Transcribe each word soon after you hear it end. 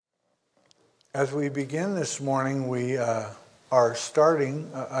As we begin this morning, we are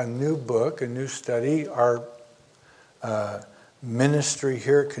starting a new book, a new study. Our ministry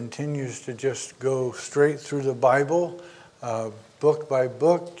here continues to just go straight through the Bible, book by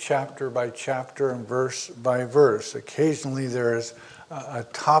book, chapter by chapter, and verse by verse. Occasionally there is a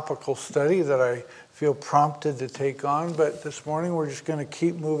topical study that I feel prompted to take on, but this morning we're just going to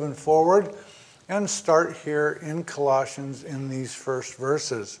keep moving forward and start here in Colossians in these first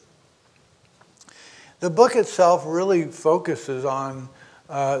verses. The book itself really focuses on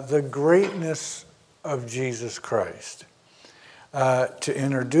the greatness of Jesus Christ. To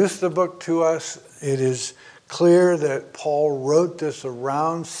introduce the book to us, it is clear that Paul wrote this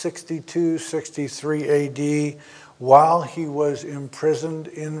around 62, 63 AD while he was imprisoned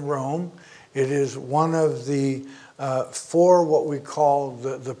in Rome. It is one of the four what we call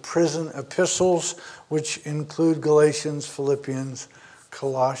the prison epistles, which include Galatians, Philippians,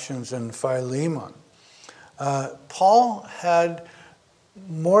 Colossians, and Philemon. Paul had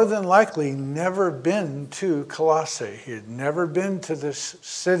more than likely never been to Colossae. He had never been to this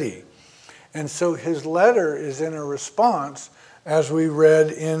city. And so his letter is in a response, as we read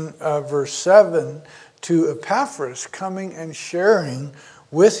in verse 7, to Epaphras coming and sharing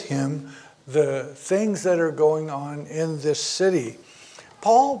with him the things that are going on in this city.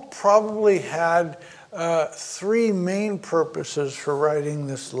 Paul probably had three main purposes for writing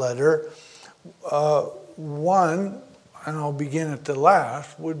this letter. One, and I'll begin at the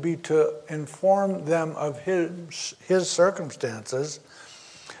last, would be to inform them of his circumstances.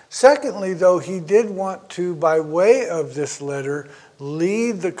 Secondly, though, he did want to, by way of this letter,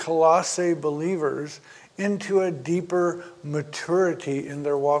 lead the Colossae believers into a deeper maturity in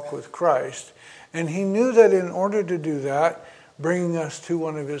their walk with Christ. And he knew that in order to do that, bringing us to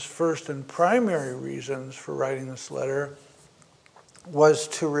one of his first and primary reasons for writing this letter, was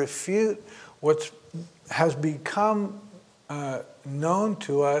to refute what has become known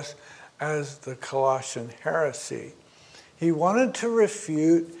to us as the Colossian heresy. He wanted to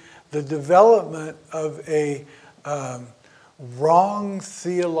refute the development of a wrong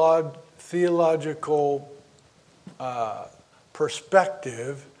theological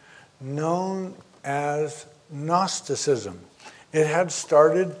perspective known as Gnosticism. It had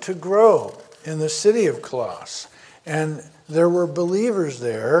started to grow in the city of Colossae, and there were believers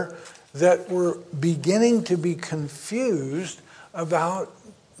there that were beginning to be confused about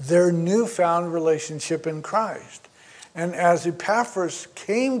their newfound relationship in Christ. And as Epaphras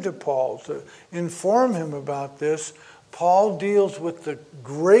came to Paul to inform him about this, Paul deals with the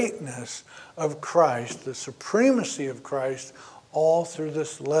greatness of Christ, the supremacy of Christ, all through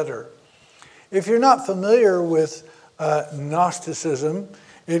this letter. If you're not familiar with Gnosticism,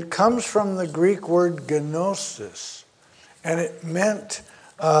 it comes from the Greek word gnosis, and it meant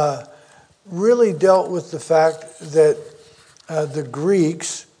really dealt with the fact that the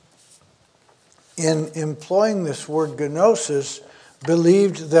Greeks, in employing this word gnosis,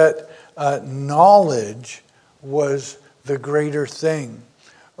 believed that knowledge was the greater thing,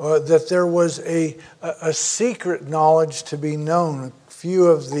 that there was a secret knowledge to be known. A few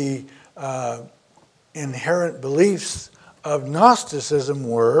of the inherent beliefs of Gnosticism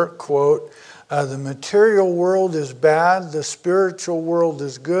were, quote, the material world is bad, the spiritual world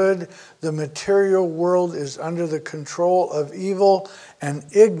is good, the material world is under the control of evil, and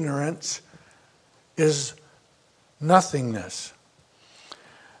ignorance is nothingness.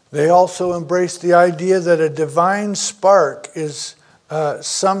 They also embraced the idea that a divine spark is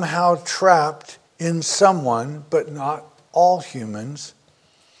somehow trapped in someone, but not all humans.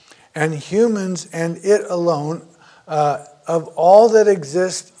 And humans and it alone, of all that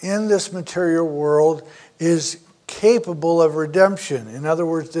exists in this material world, is capable of redemption. In other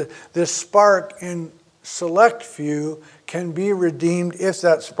words, this spark in select few can be redeemed if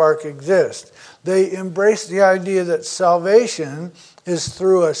that spark exists. They embrace the idea that salvation is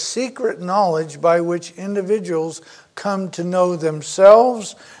through a secret knowledge by which individuals come to know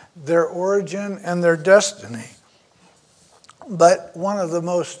themselves, their origin, and their destiny. But one of the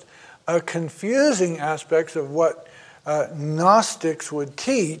most confusing aspects of what Gnostics would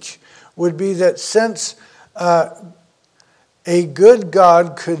teach would be that since a good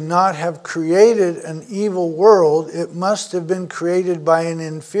God could not have created an evil world, it must have been created by an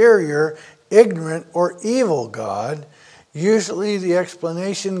inferior, ignorant, or evil God. Usually the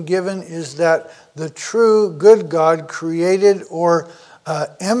explanation given is that the true good God created or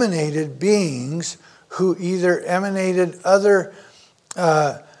emanated beings who either emanated other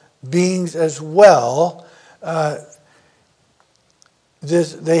beings as well.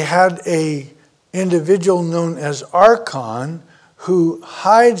 They had a individual known as Archon who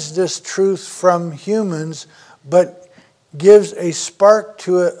hides this truth from humans, but gives a spark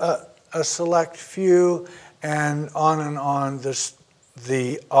to a select few, and on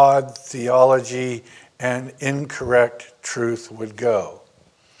the odd theology and incorrect truth would go.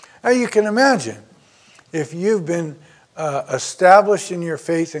 Now you can imagine, if you've been established in your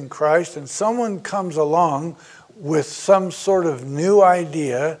faith in Christ and someone comes along with some sort of new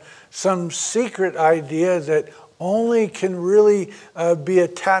idea, some secret idea that only can really be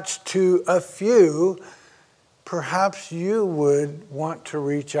attached to a few, perhaps you would want to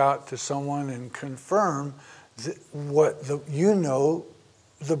reach out to someone and confirm what you know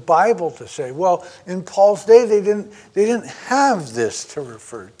the Bible to say. Well, in Paul's day, they didn't have this to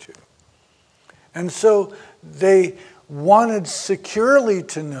refer to. And so they wanted securely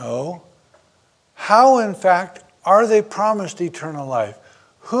to know how, in fact, are they promised eternal life?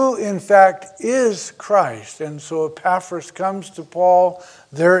 Who, in fact, is Christ? And so Epaphras comes to Paul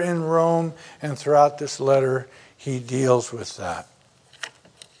there in Rome, and throughout this letter, he deals with that,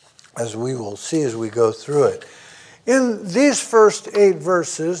 as we will see as we go through it. In these first 8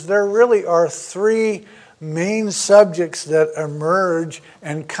 verses, there really are 3 main subjects that emerge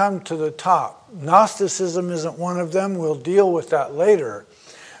and come to the top. Gnosticism isn't one of them. We'll deal with that later.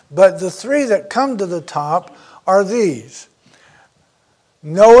 But the 3 that come to the top are these: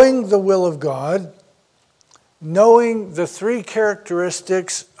 knowing the will of God, knowing the 3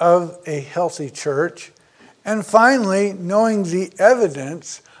 characteristics of a healthy church, and finally, knowing the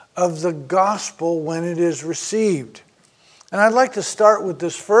evidence of the gospel when it is received. And I'd like to start with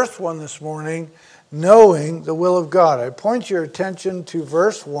this first one this morning, knowing the will of God. I point your attention to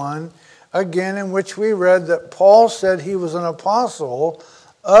verse 1, again, in which we read that Paul said he was an apostle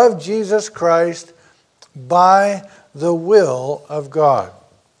of Jesus Christ by the will of God.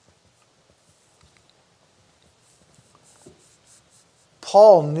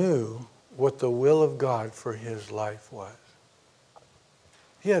 Paul knew what the will of God for his life was.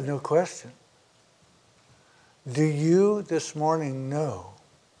 He had no question. Do you this morning know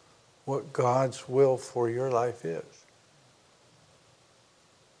what God's will for your life is?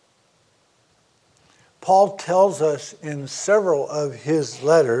 Paul tells us in several of his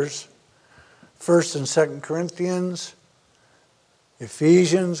letters, 1st and 2nd Corinthians,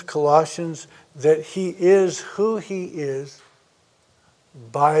 Ephesians, Colossians, that he is who he is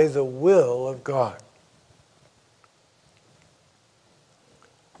by the will of God.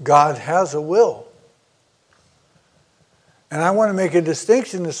 God has a will. And I want to make a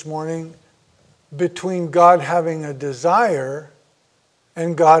distinction this morning between God having a desire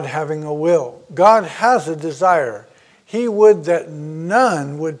and God having a will. God has a desire. He would that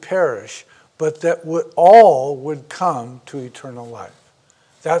none would perish, but that all would come to eternal life.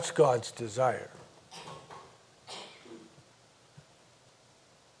 That's God's desire.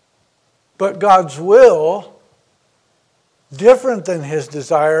 But God's will, different than his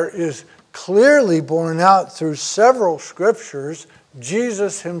desire, is clearly borne out through several scriptures.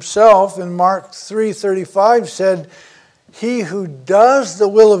 Jesus himself in Mark 3:35 said, "He who does the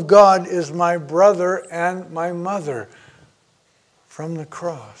will of God is my brother and my mother," from the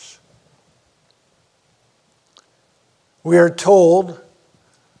cross. We are told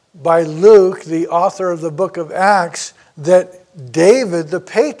by Luke, the author of the book of Acts, that David, the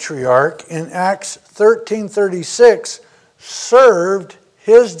patriarch, in Acts 13:36, served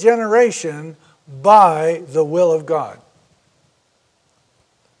his generation by the will of God.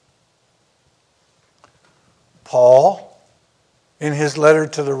 Paul, in his letter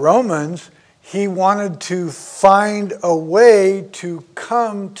to the Romans, he wanted to find a way to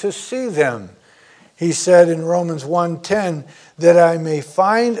come to see them. He said in Romans 1:10, that I may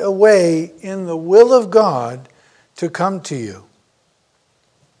find a way in the will of God to come to you.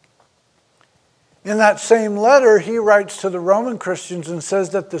 In that same letter, he writes to the Roman Christians and says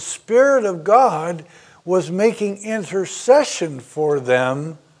that the Spirit of God was making intercession for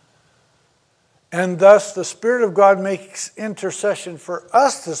them, and thus the Spirit of God makes intercession for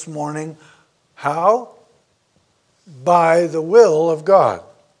us this morning. How? By the will of God.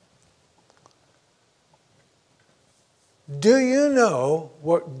 Do you know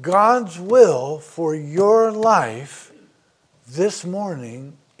what God's will for your life this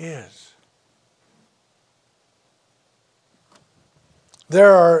morning is?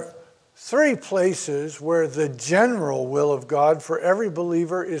 There are 3 places where the general will of God for every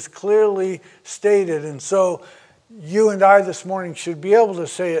believer is clearly stated. And so you and I this morning should be able to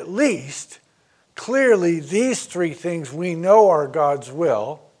say at least clearly these 3 things we know are God's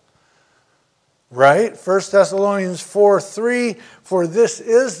will. Right? 1 Thessalonians 4:3, for this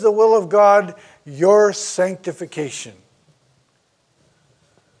is the will of God, your sanctification.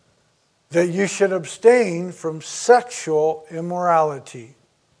 that you should abstain from sexual immorality.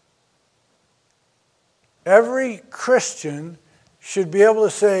 Every Christian should be able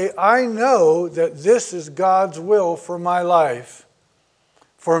to say, I know that this is God's will for my life,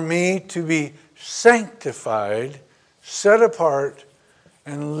 for me to be sanctified, set apart,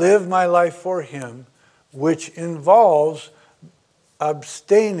 and live my life for Him, which involves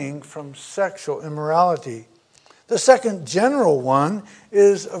abstaining from sexual immorality. The second general one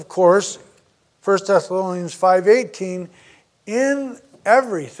is, of course, 1 Thessalonians 5:18, in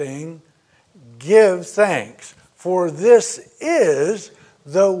everything give thanks, for this is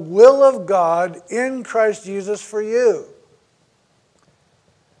the will of God in Christ Jesus for you.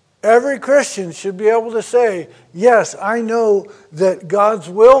 Every Christian should be able to say, yes, I know that God's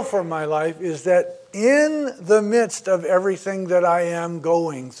will for my life is that in the midst of everything that I am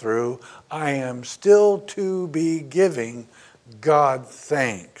going through, I am still to be giving God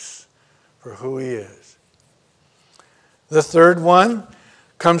thanks for who He is. The third one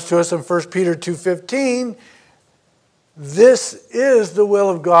comes to us in 1 Peter 2:15. This is the will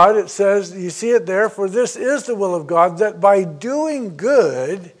of God. It says, you see it there, for this is the will of God, that by doing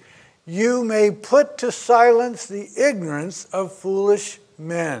good you may put to silence the ignorance of foolish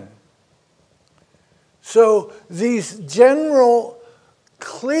men. So these general,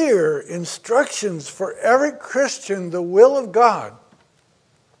 clear instructions for every Christian, the will of God,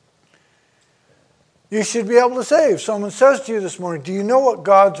 you should be able to say, if someone says to you this morning, do you know what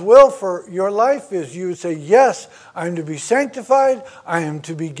God's will for your life is? You would say, yes, I am to be sanctified, I am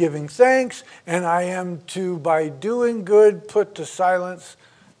to be giving thanks, and I am to, by doing good, put to silence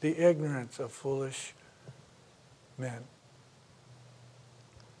the ignorance of foolish men.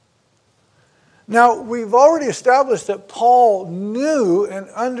 Now, we've already established that Paul knew and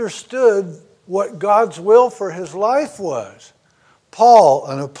understood what God's will for his life was. Paul,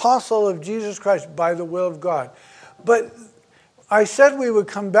 an apostle of Jesus Christ by the will of God. But I said we would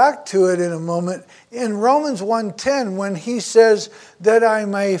come back to it in a moment. In Romans 1:10, when he says that I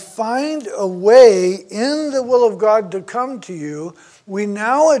may find a way in the will of God to come to you, we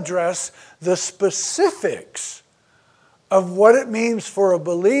now address the specifics of what it means for a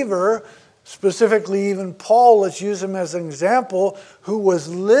believer, specifically even Paul, let's use him as an example, who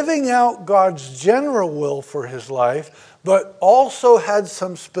was living out God's general will for his life, but also had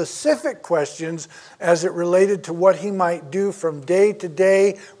some specific questions as it related to what he might do from day to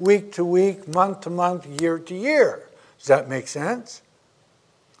day, week to week, month to month, year to year. Does that make sense?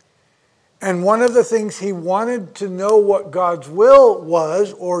 And one of the things he wanted to know what God's will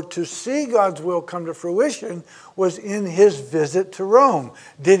was, or to see God's will come to fruition, was in his visit to Rome.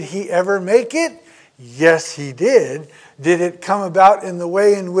 Did he ever make it? Yes, he did. Did it come about in the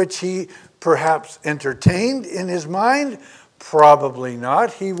way in which he perhaps entertained in his mind? Probably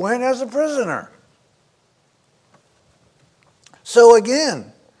not. He went as a prisoner. So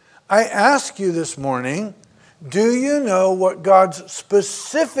again, I ask you this morning, do you know what God's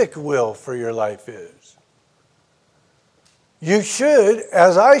specific will for your life is? You should,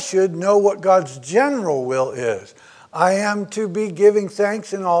 as I should, know what God's general will is. I am to be giving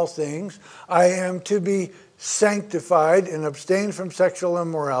thanks in all things. I am to be sanctified and abstain from sexual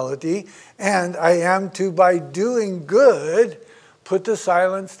immorality. And I am to, by doing good, put to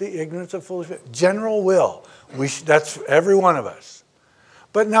silence the ignorance of foolish men. General will. That's every one of us.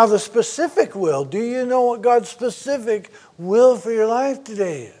 But now the specific will. Do you know what God's specific will for your life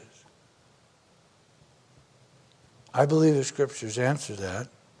today is? I believe the Scriptures answer that.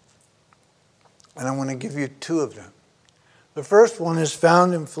 And I want to give you two of them. The first one is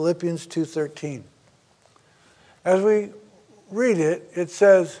found in Philippians 2:13. As we read it, it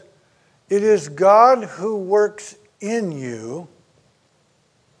says, it is God who works in you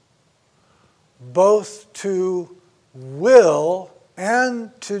both to will and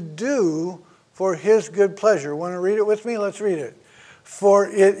to do for His good pleasure. Want to read it with me? Let's read it. For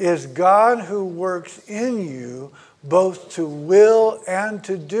it is God who works in you both to will and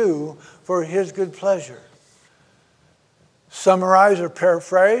to do for His good pleasure. Summarize or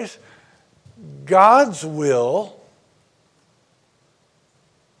paraphrase, God's will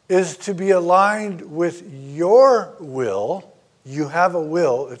is to be aligned with your will. You have a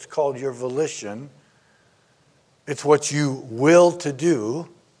will. It's called your volition. It's what you will to do.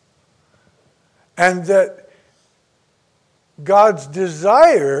 And that God's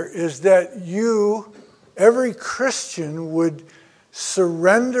desire is that you, every Christian, would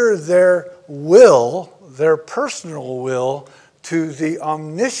surrender their will, their personal will, to the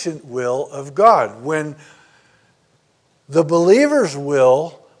omniscient will of God. When the believer's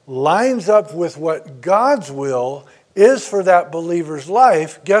will lines up with what God's will, is for that believer's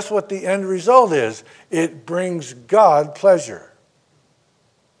life, guess what the end result is? It brings God pleasure.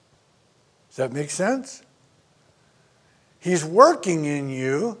 Does that make sense? He's working in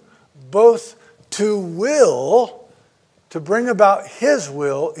you both to bring about His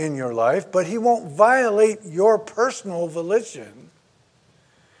will in your life, but He won't violate your personal volition.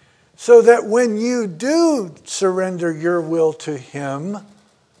 So that when you do surrender your will to Him,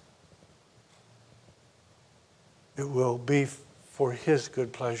 it will be for His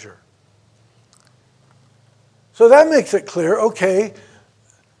good pleasure. So that makes it clear, okay,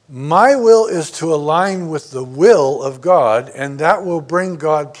 my will is to align with the will of God, and that will bring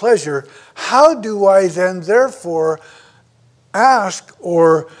God pleasure. How do I then therefore ask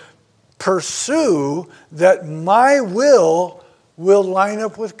or pursue that my will line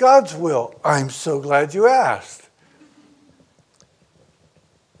up with God's will? I'm so glad you asked.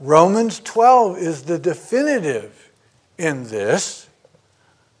 Romans 12 is the definitive in this.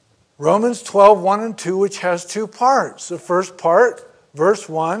 Romans 12, 1 and 2, which has two parts. The first part, verse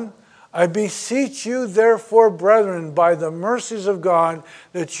 1, I beseech you, therefore, brethren, by the mercies of God,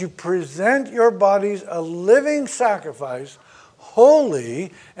 that you present your bodies a living sacrifice,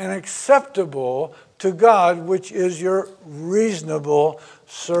 holy and acceptable to God, which is your reasonable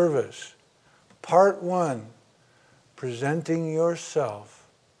service. Part 1, presenting yourself,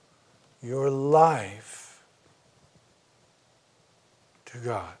 your life, to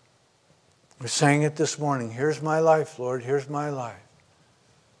God. We sang it this morning. Here's my life, Lord. Here's my life.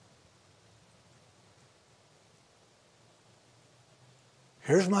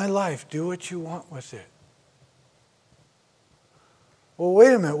 Here's my life. Do what you want with it. Well,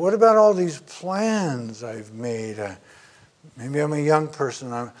 wait a minute. What about all these plans I've made? Maybe I'm a young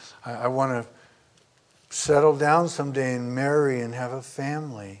person. I want to settle down someday and marry and have a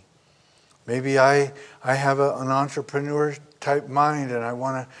family. Maybe I have an entrepreneur type mind and I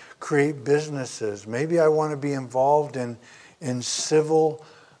want to create businesses. Maybe I want to be involved in civil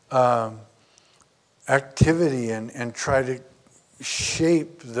activity and try to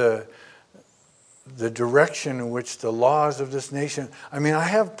shape the direction in which the laws of this nation. I mean, I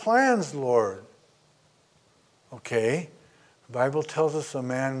have plans, Lord. Okay. The Bible tells us a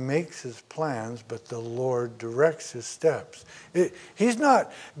man makes his plans, but the Lord directs his steps.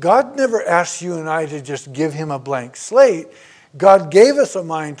 God never asks you and I to just give Him a blank slate. God gave us a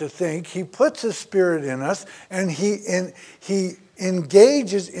mind to think. He puts His Spirit in us, and He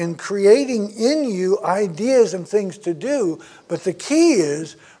engages in creating in you ideas and things to do. But the key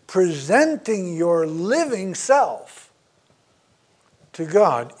is presenting your living self to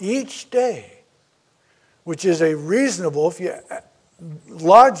God each day, which is a reasonable,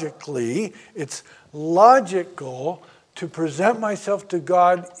 it's logical to present myself to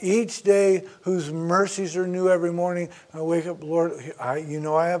God each day, whose mercies are new every morning. I wake up, Lord, I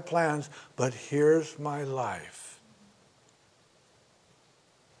have plans, but here's my life.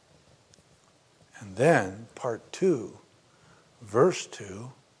 And then part 2, verse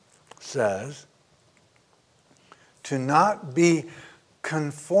 2 says, to not be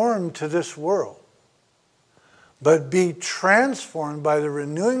conformed to this world, but be transformed by the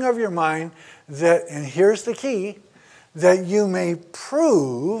renewing of your mind, that, and here's the key, that you may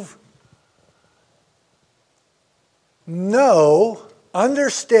prove, know,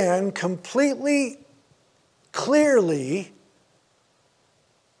 understand completely, clearly.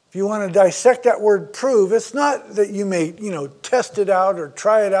 If you want to dissect that word prove, it's not that you may, test it out or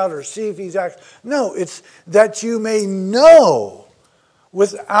try it out or see if He's actually. No, it's that you may know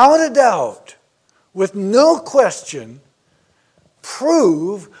without a doubt, with no question,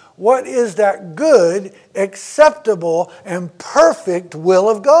 prove what is that good, acceptable, and perfect will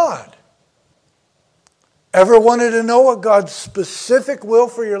of God. Ever wanted to know what God's specific will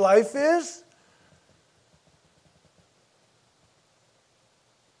for your life is?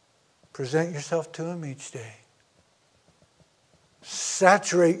 Present yourself to Him each day.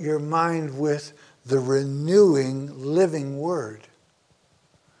 Saturate your mind with the renewing, living Word.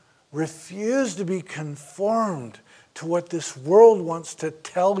 Refuse to be conformed to what this world wants to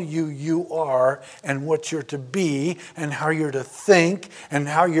tell you you are, and what you're to be, and how you're to think, and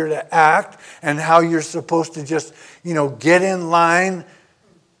how you're to act, and how you're supposed to just, get in line.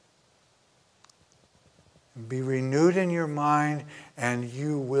 Be renewed in your mind, and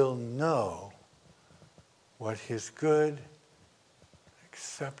you will know what His good,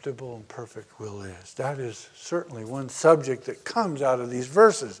 acceptable, and perfect will is. That is certainly one subject that comes out of these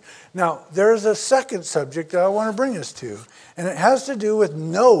verses. Now, there's a second subject that I want to bring us to, and it has to do with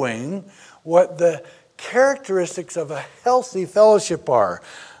knowing what the characteristics of a healthy fellowship are.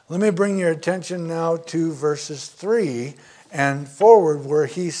 Let me bring your attention now to verses 3 and forward, where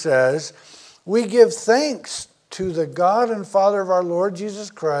he says, "We give thanks to the God and Father of our Lord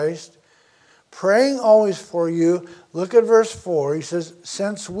Jesus Christ, praying always for you." Look at verse 4. He says,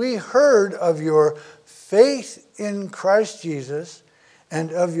 "Since we heard of your faith in Christ Jesus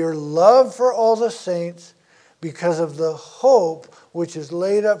and of your love for all the saints, because of the hope which is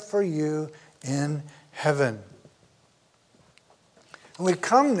laid up for you in heaven." And we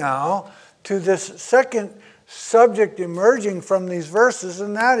come now to this second subject emerging from these verses,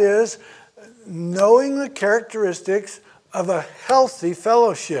 and that is knowing the characteristics of a healthy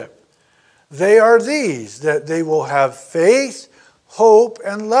fellowship. They are these, that they will have faith, hope,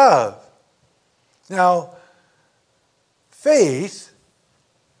 and love. Now, faith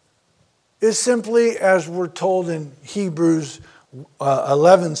is simply, as we're told in Hebrews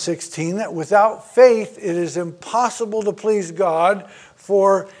 11:16, that without faith it is impossible to please God,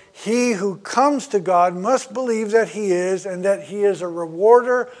 for he who comes to God must believe that he is, and that he is a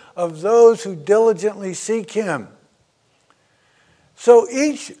rewarder of those who diligently seek him. So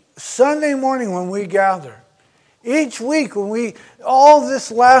each Sunday morning when we gather, each week all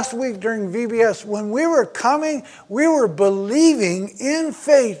this last week during VBS, when we were coming, we were believing in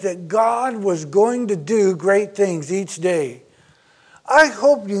faith that God was going to do great things each day. I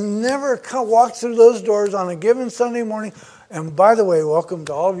hope you never walk through those doors on a given Sunday morning. And by the way, welcome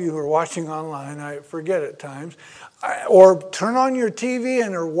to all of you who are watching online. I forget at times. Or turn on your TV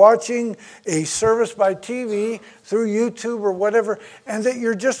and are watching a service by TV through YouTube or whatever, and that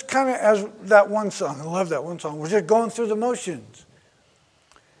you're just kind of, as that one song, I love that one song, we're just going through the motions.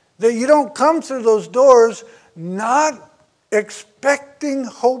 That you don't come through those doors not expecting,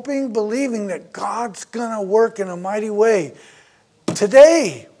 hoping, believing that God's going to work in a mighty way.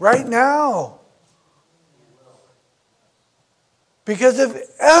 Today, right now. Because if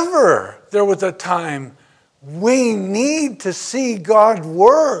ever there was a time we need to see God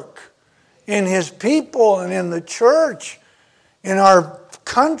work in his people and in the church, in our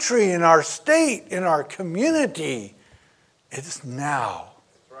country, in our state, in our community, it's now.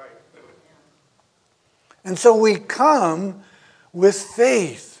 That's right. And so we come with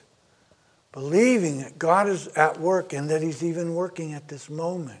faith, believing that God is at work and that he's even working at this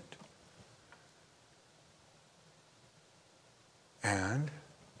moment. And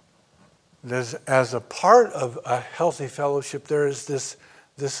as a part of a healthy fellowship, there is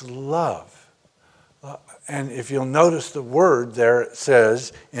this love. And if you'll notice the word there, it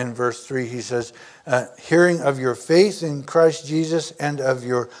says in verse 3, he says, hearing of your faith in Christ Jesus and of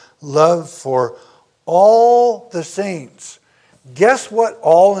your love for all the saints. Guess what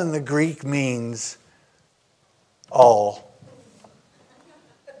all in the Greek means? All.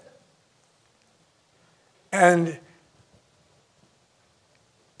 And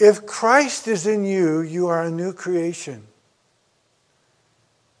if Christ is in you, you are a new creation.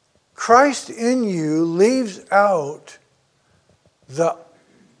 Christ in you leaves out the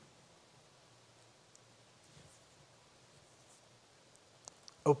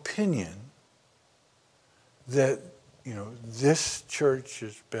opinion that, this church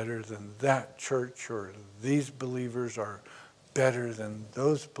is better than that church, or these believers are better than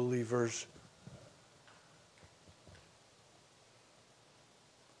those believers.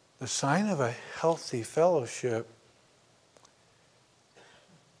 The sign of a healthy fellowship,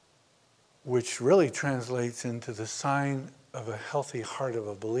 which really translates into the sign of a healthy heart of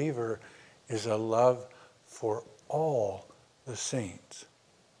a believer, is a love for all the saints.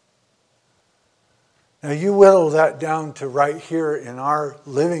 Now you whittle that down to right here in our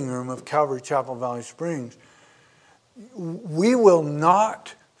living room of Calvary Chapel Valley Springs. We will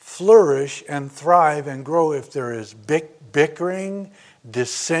not flourish and thrive and grow if there is bickering,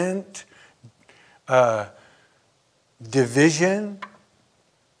 dissent, division.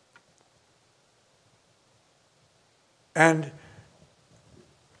 And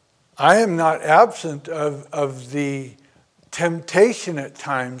I am not absent of the temptation at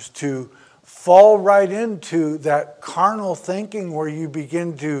times to fall right into that carnal thinking where you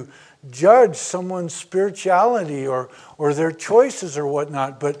begin to judge someone's spirituality or their choices or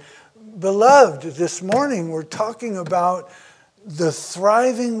whatnot. But beloved, this morning we're talking about the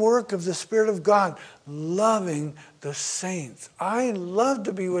thriving work of the Spirit of God, loving the saints. I love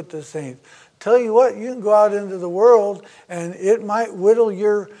to be with the saints. Tell you what, you can go out into the world and it might whittle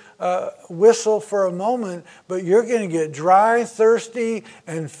your whistle for a moment, but you're going to get dry, thirsty,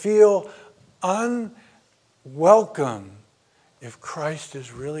 and feel unwelcome if Christ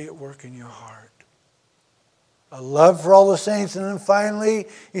is really at work in your heart. A love for all the saints. And then finally,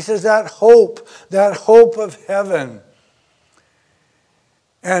 he says that hope of heaven.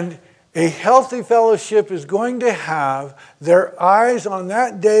 And a healthy fellowship is going to have their eyes on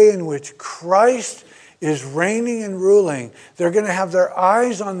that day in which Christ is reigning and ruling. They're going to have their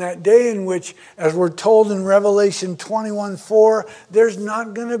eyes on that day in which, as we're told in Revelation 21:4, there's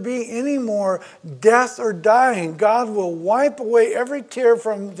not going to be any more death or dying. God will wipe away every tear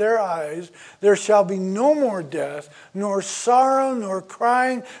from their eyes. There shall be no more death, nor sorrow, nor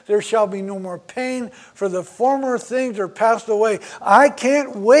crying. There shall be no more pain, for the former things are passed away. I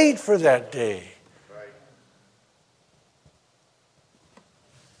can't wait for that day.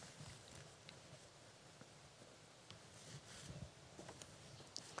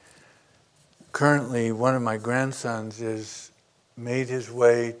 Currently, one of my grandsons has made his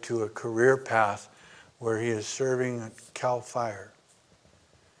way to a career path where he is serving at CAL FIRE.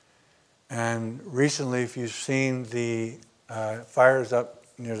 And recently, if you've seen the fires up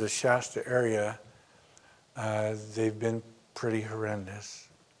near the Shasta area, they've been pretty horrendous.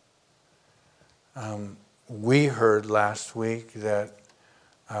 We heard last week that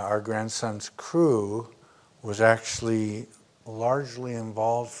our grandson's crew was actually largely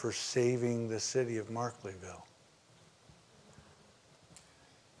involved for saving the city of Markleyville.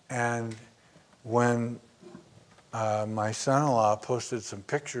 And when my son-in-law posted some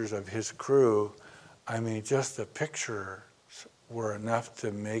pictures of his crew, I mean, just the pictures were enough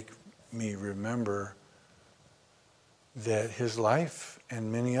to make me remember that his life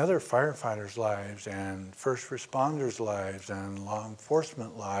and many other firefighters' lives and first responders' lives and law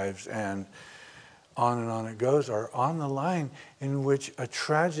enforcement lives and on it goes, are on the line in which a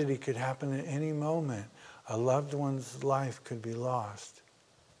tragedy could happen at any moment. A loved one's life could be lost.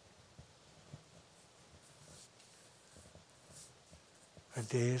 A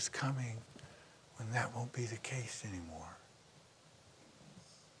day is coming when that won't be the case anymore.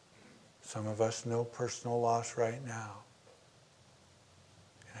 Some of us know personal loss right now.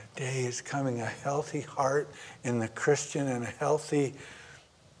 And a day is coming, a healthy heart in the Christian and a healthy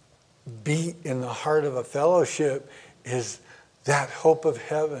beat in the heart of a fellowship is that hope of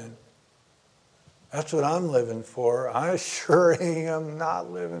heaven. That's what I'm living for. I sure am not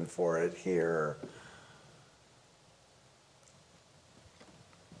living for it here.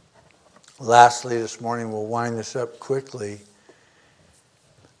 Lastly, this morning, we'll wind this up quickly,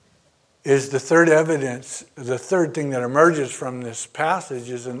 is the third evidence, the third thing that emerges from this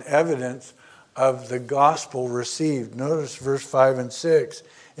passage is an evidence of the gospel received. Notice verse 5 and 6.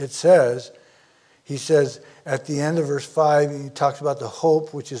 It says, he says, at the end of verse 5, he talks about the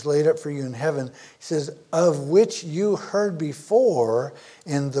hope which is laid up for you in heaven. He says, of which you heard before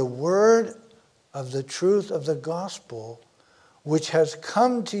in the word of the truth of the gospel, which has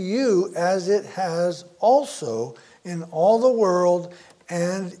come to you as it has also in all the world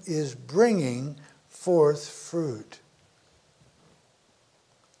and is bringing forth fruit.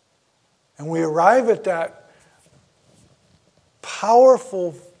 And we arrive at that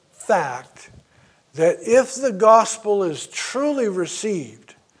powerful fact that if the gospel is truly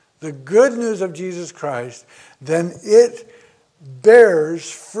received, the good news of Jesus Christ, then it bears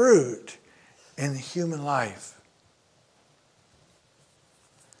fruit in human life.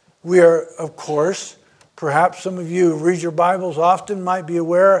 We are, of course, perhaps some of you who read your Bibles often might be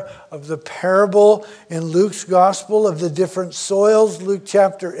aware of the parable in Luke's gospel of the different soils, Luke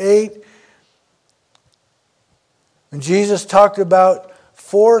chapter 8. And Jesus talked about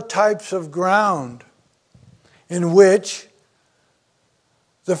 4 types of ground in which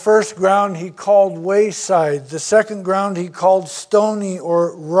the first ground he called wayside, the second ground he called stony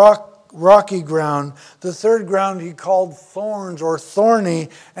or rocky ground, the third ground he called thorns or thorny,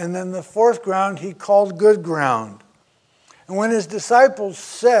 and then the fourth ground he called good ground. And when his disciples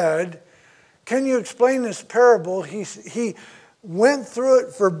said, can you explain this parable? He went through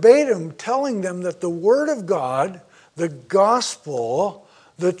it verbatim, telling them that the Word of God, the gospel,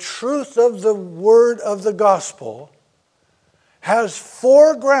 the truth of the word of the gospel, has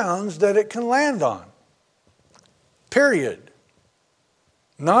 4 grounds that it can land on. Period.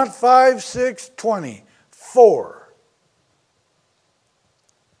 Not 5, 6, 20. 4.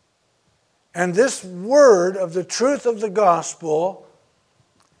 And this word of the truth of the gospel,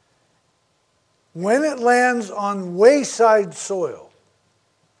 when it lands on wayside soil,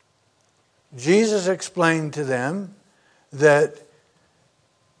 Jesus explained to them that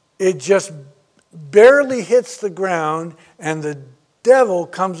it just barely hits the ground and the devil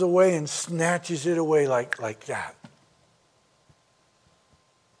comes away and snatches it away like that.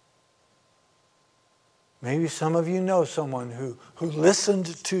 Maybe some of you know someone who listened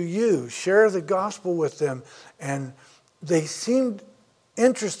to you share the gospel with them, and they seemed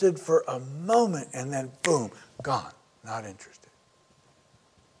interested for a moment, and then boom, gone, not interested.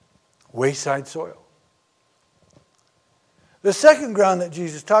 wayside soil. The second ground that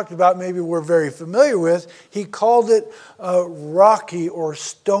Jesus talked about, maybe we're very familiar with, he called it rocky or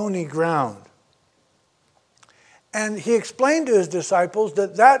stony ground. And he explained to his disciples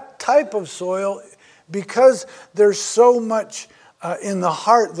that that type of soil, because there's so much in the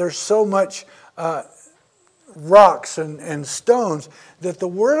heart, there's so much rocks and stones, that the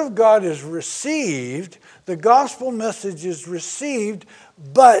Word of God is received, the gospel message is received,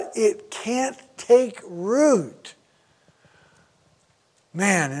 but it can't take root.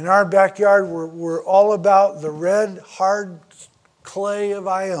 Man, in our backyard, we're all about the red, hard clay of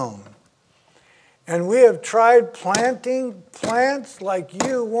Ione. And we have tried planting plants like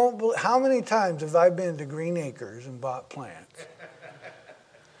you won't believe. How many times have I been to Green Acres and bought plants?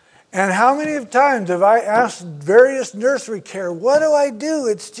 And how many times have I asked various nursery care, what do I do?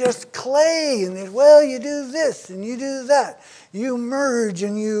 It's just clay. And they, well, you do this and you do that. You merge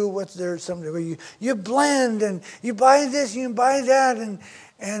and you blend and you buy this and you buy that.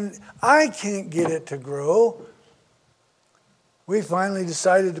 And I can't get it to grow. We finally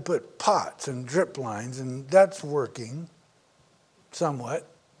decided to put pots and drip lines, and that's working somewhat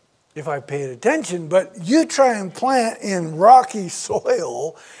if I paid attention. But you try and plant in rocky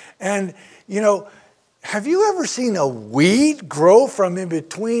soil, and, have you ever seen a weed grow from in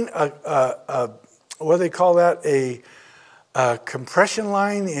between what do they call that, a compression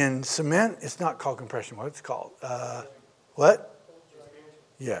line in cement? It's not called compression. What's it called? What?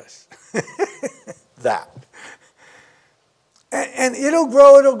 Yes. That. And it'll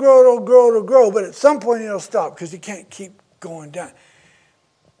grow, but at some point it'll stop because you can't keep going down.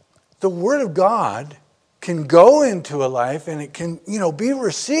 The Word of God can go into a life and it can, be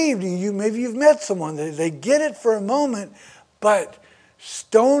received. And maybe you've met someone, they get it for a moment, but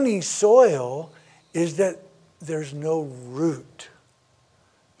stony soil is that there's no root.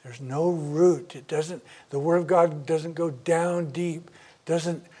 There's no root. The Word of God doesn't go down deep,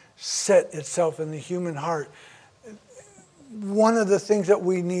 doesn't set itself in the human heart. One of the things that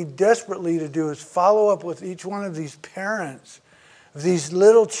we need desperately to do is follow up with each one of these parents, of these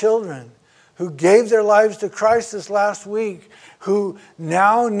little children who gave their lives to Christ this last week, who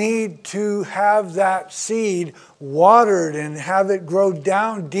now need to have that seed watered and have it grow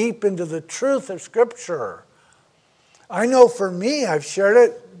down deep into the truth of Scripture. I know for me, I've shared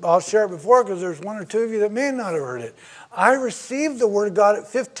it. I'll share it before because there's one or two of you that may not have heard it. I received the Word of God at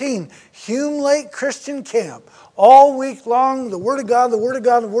 15, Hume Lake Christian Camp. All week long, the Word of God, the Word of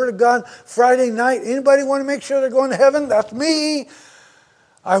God, the Word of God. Friday night, anybody want to make sure they're going to heaven? That's me.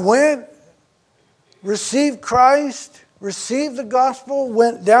 I went, received Christ, received the gospel,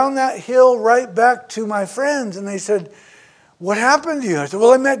 went down that hill right back to my friends, and they said, what happened to you? I said,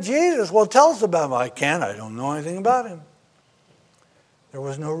 well, I met Jesus. Well, tell us about him. I don't know anything about him. There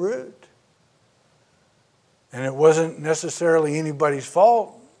was no root. And it wasn't necessarily anybody's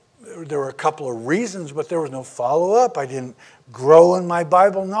fault. There were a couple of reasons, but there was no follow-up. I didn't grow in my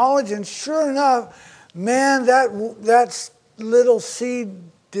Bible knowledge. And sure enough, man, that little seed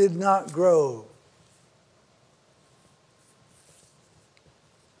did not grow.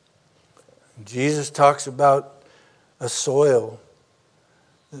 Jesus talks about a soil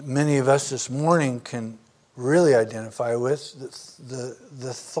that many of us this morning can really identify with,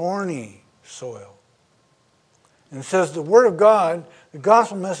 the thorny soil. And it says the Word of God, the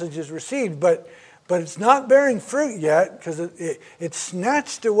gospel message is received, but it's not bearing fruit yet because it's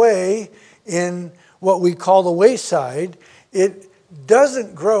snatched away in what we call the wayside. It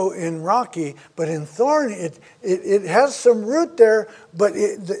doesn't grow in rocky, but in thorny, it has some root there, but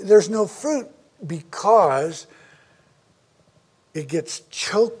there's no fruit because it gets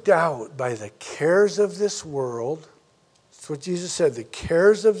choked out by the cares of this world. That's what Jesus said, the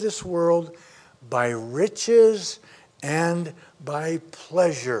cares of this world, by riches and by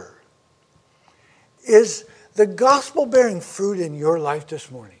pleasure. Is the gospel bearing fruit in your life this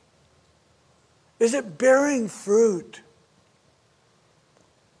morning? Is it bearing fruit?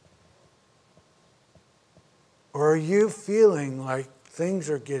 Or are you feeling like things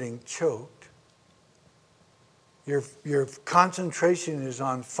are getting choked? Your concentration is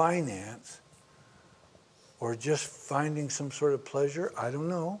on finance or just finding some sort of pleasure? I don't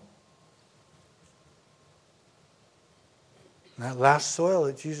know. And that last soil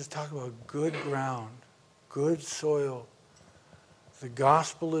that Jesus talked about, good ground, good soil. The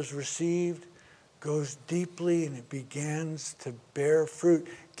gospel is received, goes deeply, and it begins to bear fruit.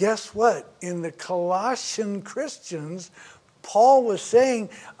 Guess what? In the Colossian Christians, Paul was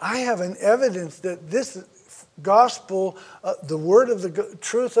saying, I have an evidence that this gospel, the word of the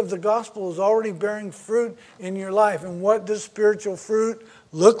truth of the gospel is already bearing fruit in your life. And what does spiritual fruit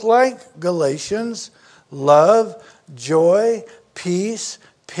look like Galatians? Love, joy, peace,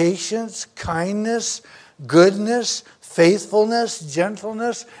 patience, kindness, goodness, faithfulness,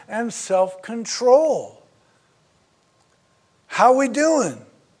 gentleness, and self-control. How we doing?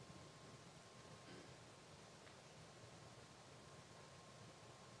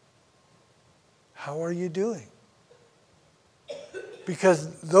 How are you doing?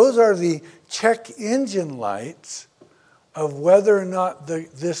 Because those are the check engine lights of whether or not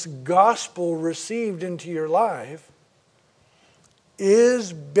this gospel received into your life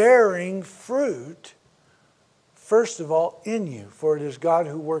is bearing fruit, first of all, in you. For it is God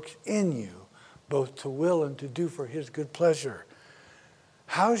who works in you, both to will and to do for his good pleasure.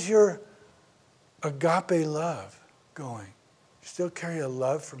 How's your agape love going? You still carry a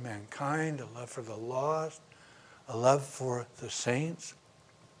love for mankind, a love for the lost, a love for the saints?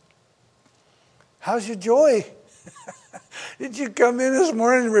 How's your joy? Did you come in this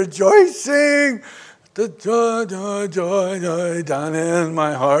morning rejoicing? The joy, joy, joy, joy down in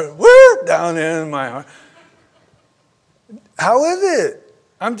my heart. Woo! Down in my heart. How is it?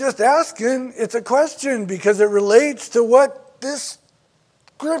 I'm just asking. It's a question because it relates to what this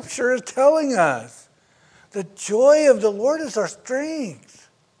scripture is telling us. The joy of the Lord is our strength.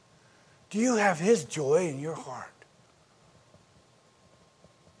 Do you have his joy in your heart?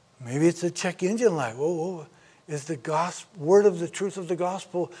 Maybe it's a check engine light. Whoa, whoa. Is the gospel, word of the truth of the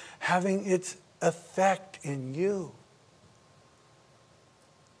gospel having its effect in you?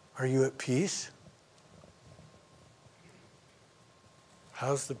 Are you at peace?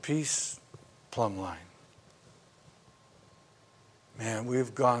 How's the peace plumb line? Man,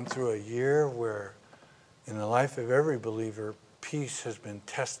 we've gone through a year where in the life of every believer, peace has been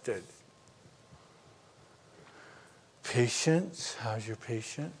tested. Patience, how's your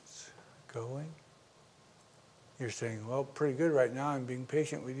patience going? You're saying, well, pretty good right now. I'm being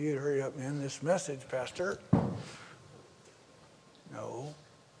patient with you to hurry up and end this message, Pastor. No.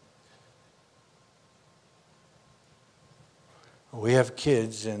 We have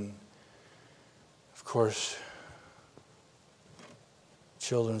kids, and of course,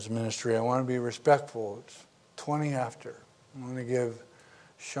 children's ministry. I want to be respectful. It's 20 after. I'm going to give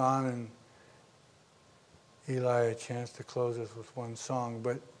Sean and Eli a chance to close us with one song.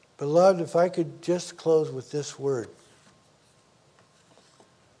 But, beloved, if I could just close with this word.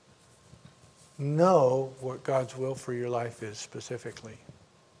 Know what God's will for your life is specifically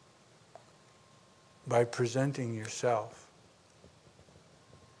by presenting yourself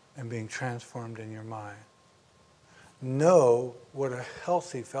and being transformed in your mind. Know what a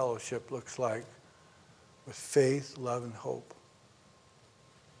healthy fellowship looks like with faith, love, and hope.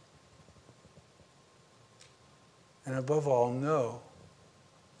 And above all, know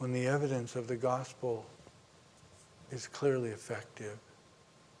when the evidence of the gospel is clearly effective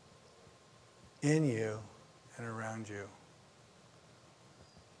in you and around you.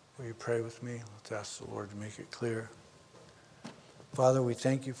 Will you pray with me? Let's ask the Lord to make it clear. Father, we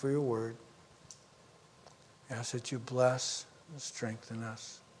thank you for your word. I ask that you bless and strengthen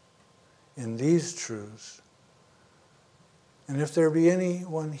us in these truths. And if there be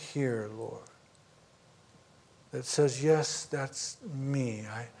anyone here, Lord, that says, yes, that's me.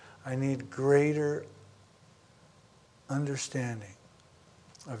 I need greater understanding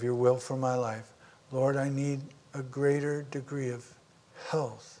of your will for my life. Lord, I need a greater degree of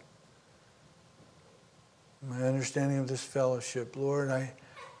health. My understanding of this fellowship, Lord,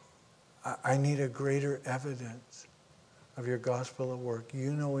 I need a greater evidence of your gospel at work.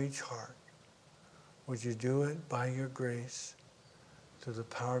 You know each heart. Would you do it by your grace, through the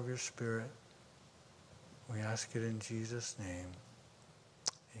power of your Spirit? We ask it in Jesus' name.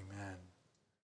 Amen.